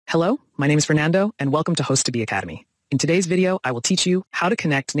Hello, my name is Fernando, and welcome to Host2Be Academy. In today's video, I will teach you how to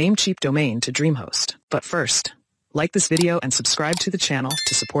connect Namecheap Domain to Dreamhost. But first, like this video and subscribe to the channel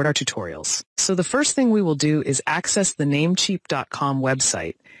to support our tutorials. So the first thing we will do is access the Namecheap.com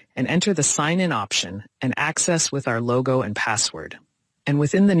website and enter the sign-in option and access with our logo and password. And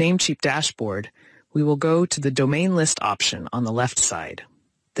within the Namecheap dashboard, we will go to the domain list option on the left side.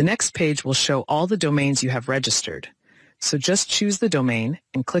 The next page will show all the domains you have registered. So just choose the domain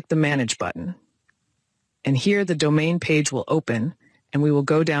and click the Manage button. And here the domain page will open and we will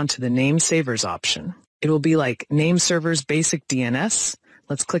go down to the Name Savers option. It will be like Name Servers Basic DNS.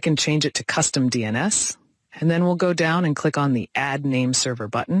 Let's click and change it to Custom DNS. And then we'll go down and click on the Add Name Server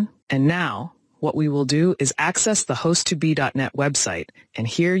button. And now what we will do is access the host2be.net website, and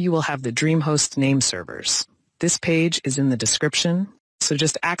here you will have the Dreamhost name servers. This page is in the description, so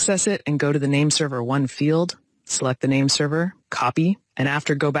just access it and go to the Name Server 1 field, select the name server, copy, and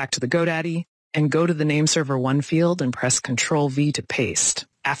after go back to the GoDaddy and go to the Name Server 1 field and press Ctrl-V to paste.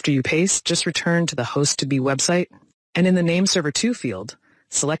 After you paste, just return to the Host2Be website, and in the Name Server 2 field,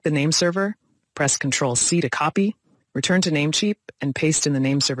 select the name server, press Ctrl-C to copy, return to Namecheap, and paste in the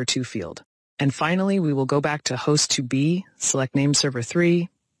Name Server 2 field. And finally, we will go back to Host2Be, select Name Server 3,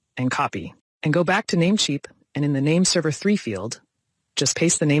 and copy. And go back to Namecheap, and in the Name Server 3 field, just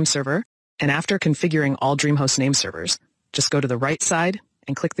paste the name server, and after configuring all Dreamhost name servers, just go to the right side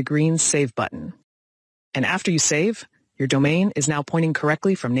and click the green Save button. And after you save, your domain is now pointing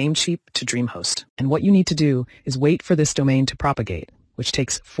correctly from Namecheap to Dreamhost. And what you need to do is wait for this domain to propagate, which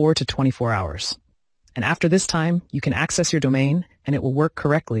takes 4 to 24 hours. And after this time, you can access your domain and it will work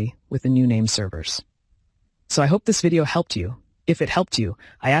correctly with the new name servers. So I hope this video helped you. If it helped you,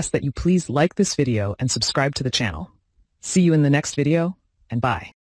 I ask that you please like this video and subscribe to the channel. See you in the next video, and bye.